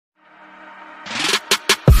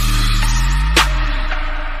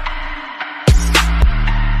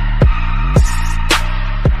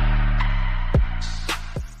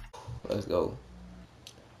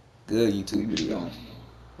Good YouTube video.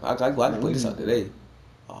 I can put this out today.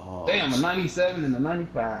 Oh, damn, a 97 and a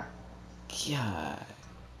 95. God.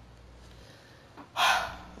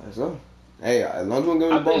 Let's go. Hey, as long as we don't give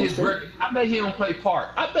him the ball. I bet he don't play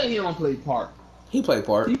Park. I bet he don't play Park. He play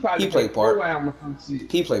Park. He play Park.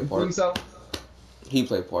 He play Park. So? He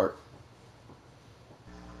play Park.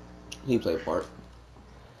 He play Park.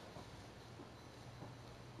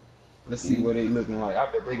 Let's see what they looking like. I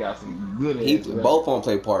bet they got some good ass. Both of them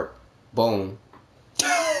play Park. Boom.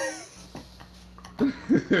 God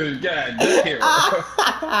damn.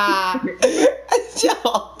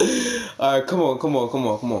 Alright, come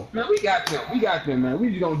on. Man, we got them, man. We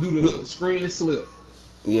just gonna do the screen and slip.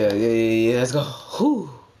 Yeah. Let's go. Whew.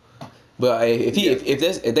 But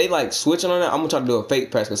if they like switching on that, I'm gonna try to do a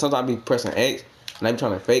fake pass. Cause sometimes I be pressing X and I be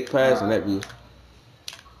trying to fake pass and that be.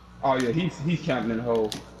 Oh yeah, he's counting in the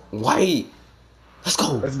hole. White. Let's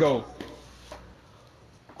go. Let's go.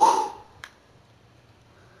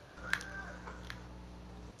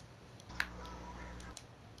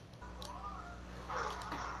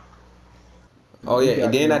 Oh yeah,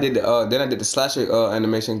 and then I did the slasher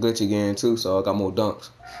animation glitch again too, so I got more dunks.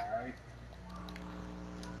 Alright.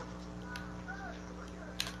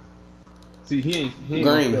 See, he ain't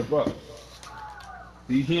gonna step up.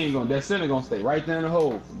 See, he ain't gonna. That center gonna stay right there in the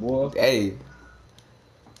hole, boy. Hey.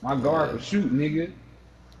 My guard can shoot, nigga.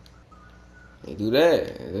 They do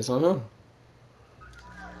that. That's on him.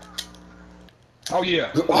 Oh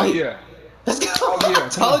yeah. Oh yeah. Let's go. Oh, yeah. I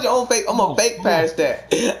told you I'm gonna fake pass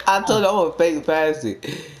that. I told you I'm gonna fake pass it.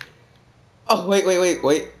 Oh wait. I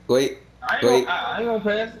ain't gonna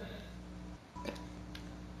pass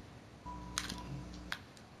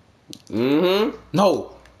it.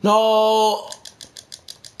 No.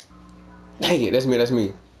 Dang it, that's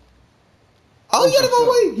me. Oh, you got it my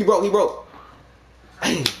way. He broke.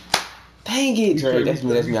 Dang it, Trey. That's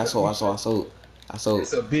me. I sold.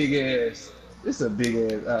 It's a big ass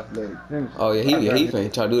athletic. Oh yeah, he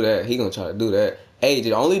finna try to do that. He gonna try to do that. Hey,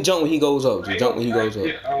 just only jump when he goes up. Just jump when he goes up.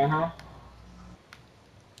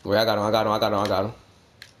 Wait, I got him.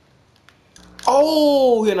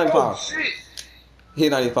 Oh, he hit 95. Oh shit.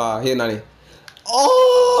 Hit 95. Hit 90.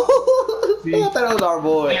 Oh, I thought that was our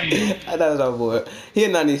boy. He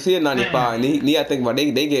hit 90. He hit 95. And he I think about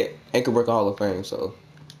they get Ankle Breaker Hall of Fame. So.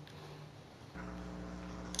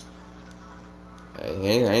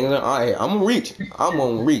 Hey, I'm gonna reach.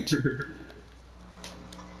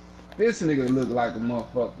 This nigga look like a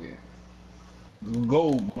motherfucker.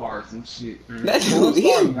 Gold bars and shit. That dude,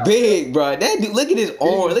 he's big, bro. That dude, look at his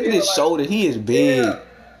arm. Look at his shoulder. He is big. Yeah.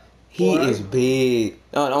 He is big.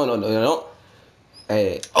 No.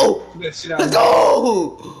 Hey. Oh! Let's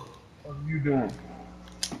go! What are you doing?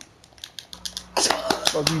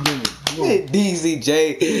 What you doing? Good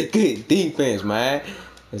DCJ. Good defense, man.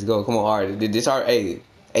 Let's go. Come on, alright. This our 8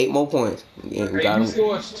 more points. You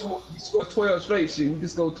scored 12 straight shit. We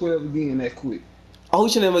just go 12 again that quick. Oh,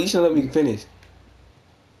 you shouldn't let me finish.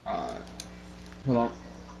 Hold on.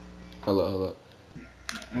 Hold up. I'm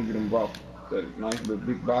gonna get him brought. That nice little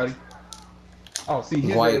big body. Oh, see,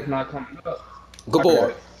 his head's not coming up. Good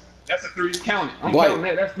boy. That's a 3. Count it. I'm counting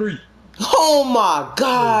that. That's 3. Oh my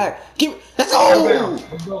God! Let's go!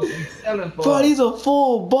 Bro, these are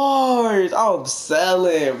full bars. I'm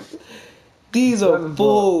selling. These are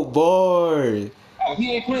full bars. Oh,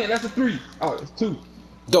 he ain't playing. That's a 3. Oh, it's 2.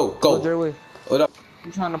 Go. What up?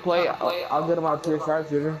 You trying to play? I'll get him out pure sharp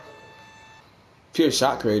shooter. Pure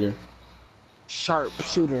shot creator. Sharp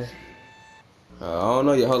shooter. I don't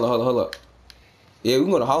know yet. Hold up. Yeah, we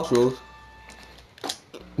can go to house rules.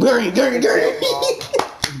 Green.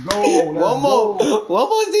 Go. One more,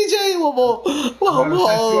 DJ. One more.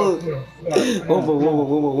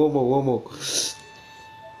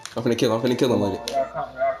 I'm finna kill him with it.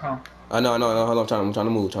 I know. Hold on, I'm trying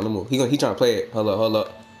to move. He trying to play it. Hold up.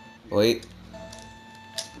 Wait.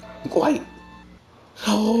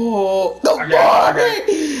 Oh, the bar.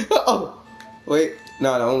 Oh, wait. No,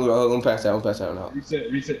 I'm gonna pass that. No.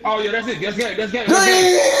 Reset. Oh yeah, that's it. That's game. Let's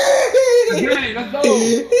go.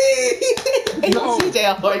 CJ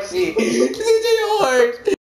Horse.